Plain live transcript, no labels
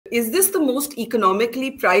is this the most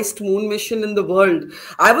economically priced moon mission in the world?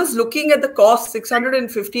 I was looking at the cost,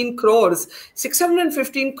 615 crores.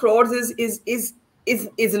 615 crores is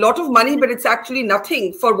a lot of money, but it's actually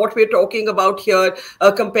nothing for what we're talking about here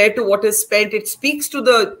compared to what is spent. It speaks to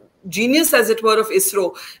the genius, as it were, of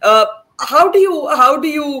ISRO. How do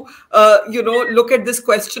you look at this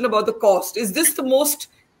question about the cost? Is this the most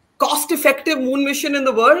cost-effective moon mission in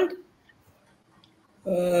the world?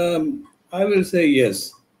 I will say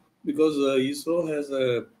yes, because ISRO has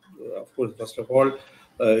of course, first of all,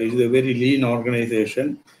 is a very lean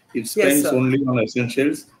organization. It spends only on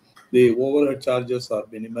essentials. The overhead charges are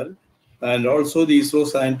minimal, and also the ISRO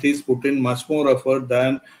scientists put in much more effort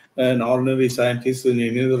than an ordinary scientist in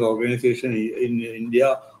any other organization in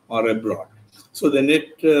India or abroad. So the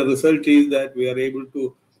net result is that we are able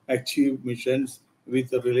to achieve missions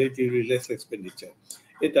with a relatively less expenditure.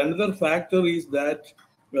 Yet another factor is that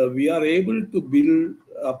we are able to build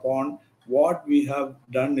upon what we have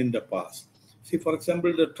done in the past. See, for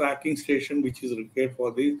example, the tracking station, which is required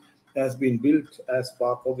for this, has been built as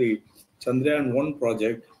part of the Chandrayaan 1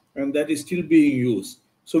 project, and that is still being used.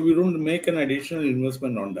 So we don't make an additional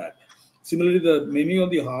investment on that. Similarly, many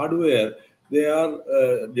of the hardware, they are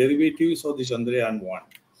derivatives of the Chandrayaan 1.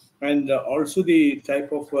 And also the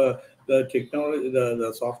type of the technology,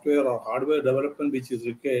 the software or hardware development which is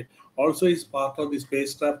required also is part of the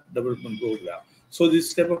spacecraft development program. So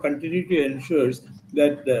this type of continuity ensures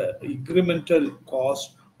that the incremental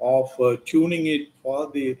cost of tuning it for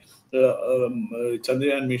the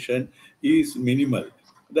Chandrayaan mission is minimal.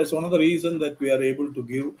 That's one of the reasons that we are able to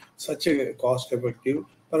give such a cost-effective,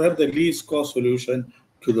 perhaps the least cost solution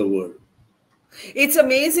to the world. It's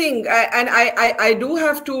amazing. And I do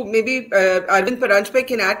have to, maybe Arvind Paranjpe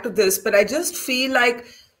can add to this, but I just feel like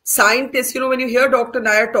scientists, when you hear Dr.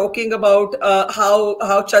 Nair talking about how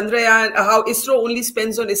Chandrayaan, how ISRO only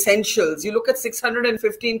spends on essentials, you look at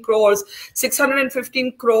 615 crores.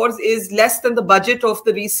 615 crores is less than the budget of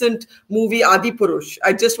the recent movie Adipurush.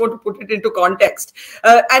 I just want to put it into context.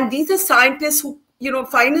 And these are scientists who,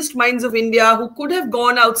 finest minds of India, who could have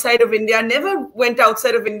gone outside of India, never went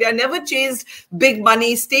outside of India, never chased big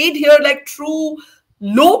money, stayed here like true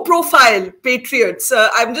low-profile patriots.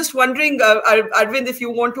 I'm just wondering, Arvind, if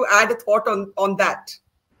you want to add a thought on that.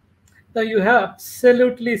 No, you have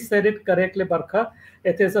absolutely said it correctly, Barkha.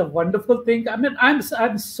 It is a wonderful thing. I mean,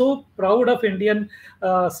 I'm so proud of Indian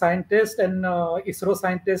scientists and ISRO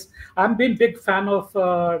scientists. I'm been big fan of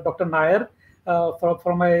Dr. Nair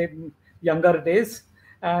from my younger days,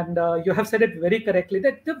 and you have said it very correctly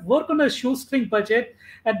that they work on a shoestring budget,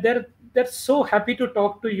 and they're so happy to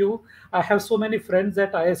talk to you. I have so many friends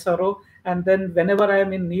at ISRO, and then whenever I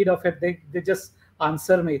am in need of it, they just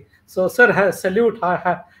answer me. So, sir, salute,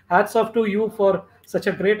 hats off to you for such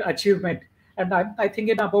a great achievement. And I think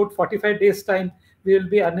in about 45 days' time, we will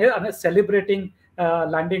be celebrating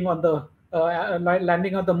landing on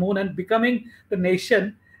the moon and becoming the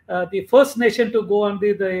nation. The first nation to go on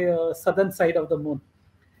the southern side of the moon.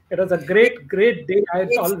 It was a great day. I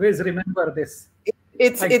always remember this.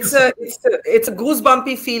 It's a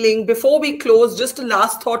goosebumpy feeling. Before we close, just a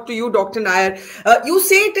last thought to you, Dr. Nair. You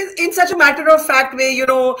say it in such a matter-of-fact way,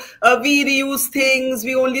 we reuse things,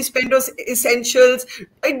 we only spend on essentials.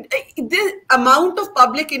 The amount of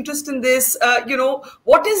public interest in this,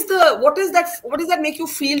 what does that make you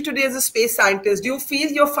feel today as a space scientist? Do you feel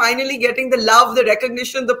you're finally getting the love, the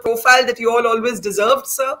recognition, the profile that you all always deserved,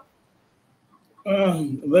 sir?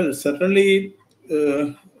 Well, certainly,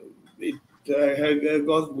 it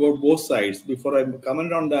got both sides. Before I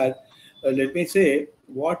comment on that, let me say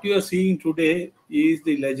what you are seeing today is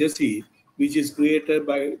the legacy which is created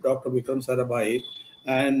by Dr. Vikram Sarabhai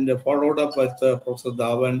and followed up with Professor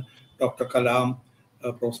Dhawan, Dr. Kalam,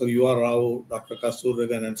 Professor U.R. Rao, Dr.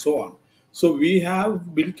 Kasturigan, and so on. So we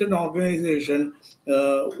have built an organization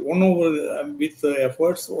with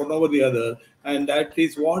efforts one over the other, and that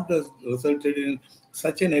is what has resulted in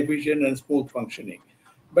such an efficient and smooth functioning.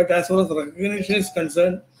 But as far as recognition is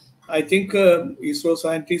concerned, I think ISRO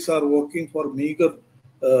scientists are working for meagre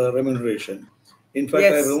remuneration. In fact,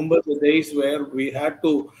 yes. I remember the days where we had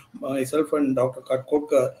to, myself and Dr.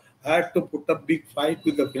 Katkotkar had to put a big fight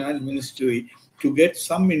with the finance ministry to get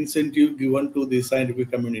some incentive given to the scientific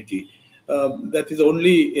community. That is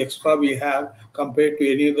only extra we have compared to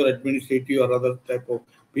any other administrative or other type of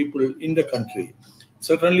people in the country.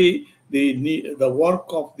 Certainly, the work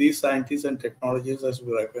of these scientists and technologists has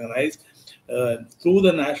been recognized through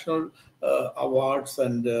the national awards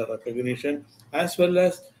and recognition, as well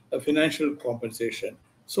as financial compensation.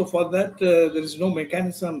 So for that, there is no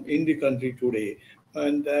mechanism in the country today,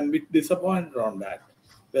 and I'm a bit disappointed on that.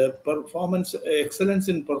 performance, excellence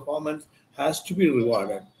in performance has to be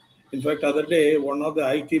rewarded. In fact, other day, one of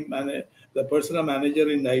the the personal manager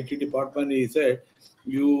in the IT department, he said,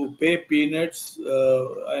 you pay peanuts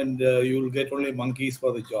and you will get only monkeys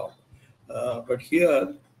for the job. But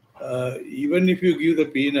here, even if you give the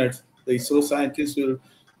peanuts, the ISRO scientists will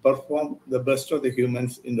perform the best of the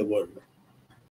humans in the world.